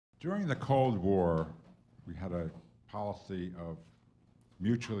During the Cold War, we had a policy of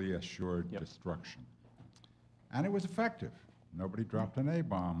mutually assured destruction. And it was effective. Nobody dropped an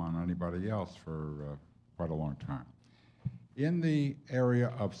A-bomb on anybody else for quite a long time. In the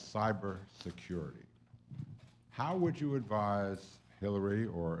area of cyber security, how would you advise Hillary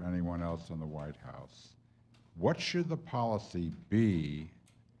or anyone else in the White House? What should the policy be?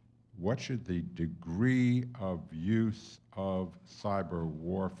 What should the degree of use of cyber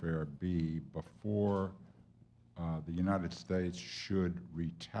warfare be before the United States should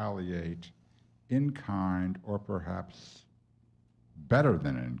retaliate in kind, or perhaps better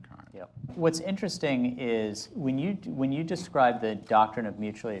than in kind? Yep. What's interesting is when you describe the doctrine of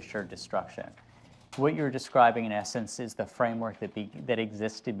mutually assured destruction, what you're describing in essence is the framework that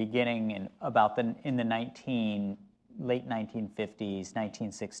existed beginning in the late 1950s,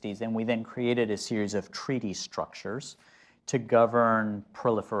 1960s, and we then created a series of treaty structures to govern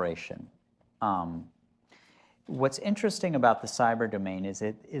proliferation. What's interesting about the cyber domain is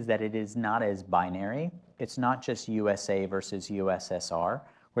that it is not as binary. It's not just USA versus USSR,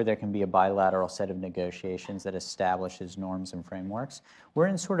 where there can be a bilateral set of negotiations that establishes norms and frameworks. We're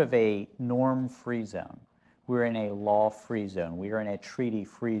in sort of a norm-free zone. We're in a law-free zone. We are in a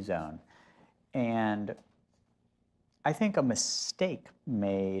treaty-free zone. And I think a mistake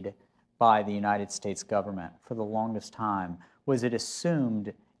made by the United States government for the longest time was it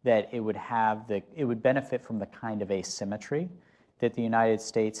assumed that it would benefit from the kind of asymmetry that the United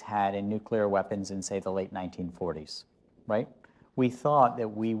States had in nuclear weapons in, say, the late 1940s, right? We thought that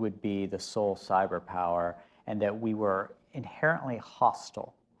we would be the sole cyber power and that we were inherently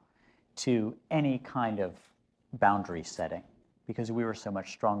hostile to any kind of boundary setting because we were so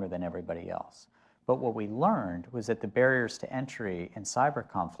much stronger than everybody else. But what we learned was that the barriers to entry in cyber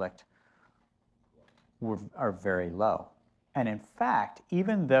conflict are very low. And in fact,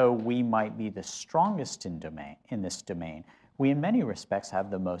 even though we might be the strongest in this domain, we in many respects have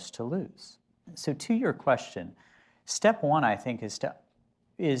the most to lose. So to your question, step one, I think,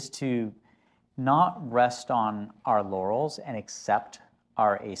 is to not rest on our laurels and accept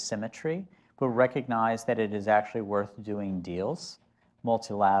our asymmetry, but recognize that it is actually worth doing deals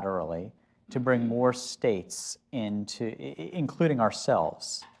multilaterally to bring more states into, including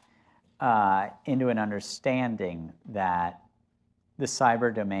ourselves, into an understanding that the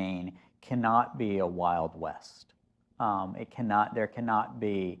cyber domain cannot be a Wild West. There cannot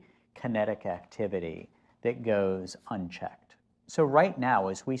be kinetic activity that goes unchecked. So right now,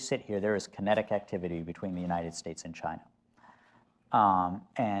 as we sit here, there is kinetic activity between the United States and China.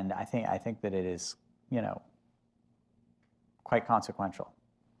 And I think that it is, quite consequential.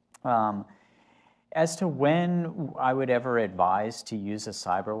 As to when I would ever advise to use a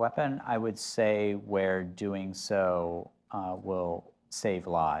cyber weapon, I would say where doing so will save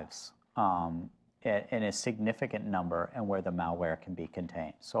lives in a significant number and where the malware can be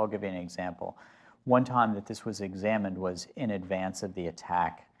contained. So I'll give you an example. One time that this was examined was in advance of the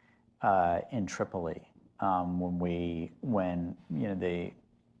attack in Tripoli, when the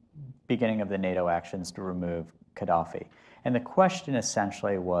beginning of the NATO actions to remove Gaddafi. And the question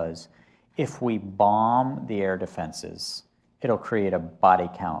essentially was, if we bomb the air defenses, it'll create a body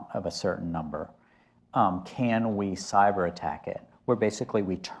count of a certain number. Can we cyber attack it? Where basically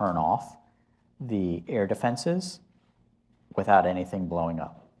we turn off the air defenses without anything blowing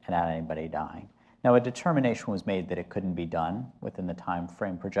up and without anybody dying. Now, a determination was made that it couldn't be done within the time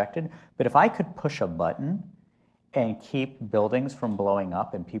frame projected, but if I could push a button and keep buildings from blowing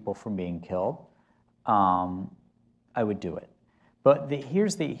up and people from being killed, I would do it. But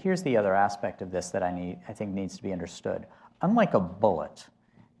here's the other aspect of this that I think needs to be understood. Unlike a bullet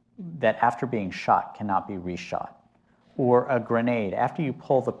that after being shot cannot be reshot, or a grenade, after you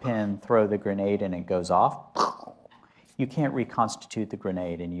pull the pin, throw the grenade and it goes off, you can't reconstitute the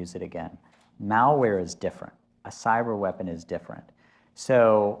grenade and use it again. Malware is different. A cyber weapon is different.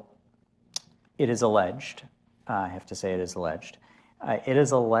 So it is alleged, I have to say it is alleged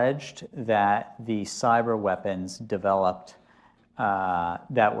that the cyber weapons developed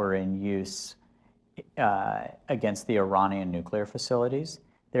that were in use against the Iranian nuclear facilities,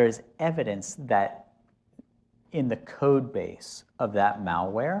 there is evidence that in the code base of that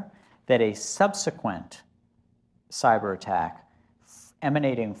malware, that a subsequent cyber attack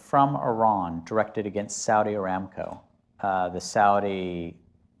emanating from Iran directed against Saudi Aramco, the Saudi,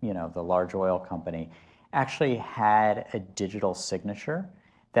 the large oil company, actually had a digital signature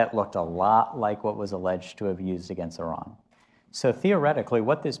that looked a lot like what was alleged to have used against Iran. So theoretically,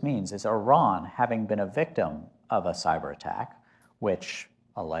 what this means is Iran, having been a victim of a cyber attack, which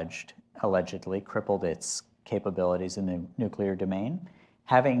allegedly crippled its capabilities in the nuclear domain,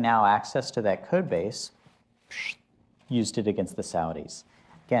 having now access to that code base, used it against the Saudis.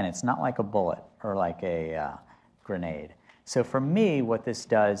 Again, it's not like a bullet or like a grenade. So for me, what this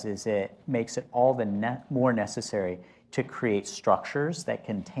does is it makes it all the more necessary to create structures that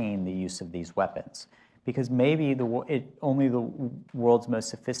contain the use of these weapons. Because maybe only the world's most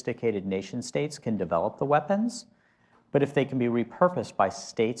sophisticated nation states can develop the weapons, but if they can be repurposed by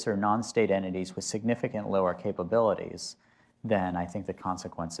states or non-state entities with significant lower capabilities, then I think the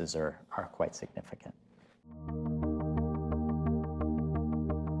consequences are quite significant.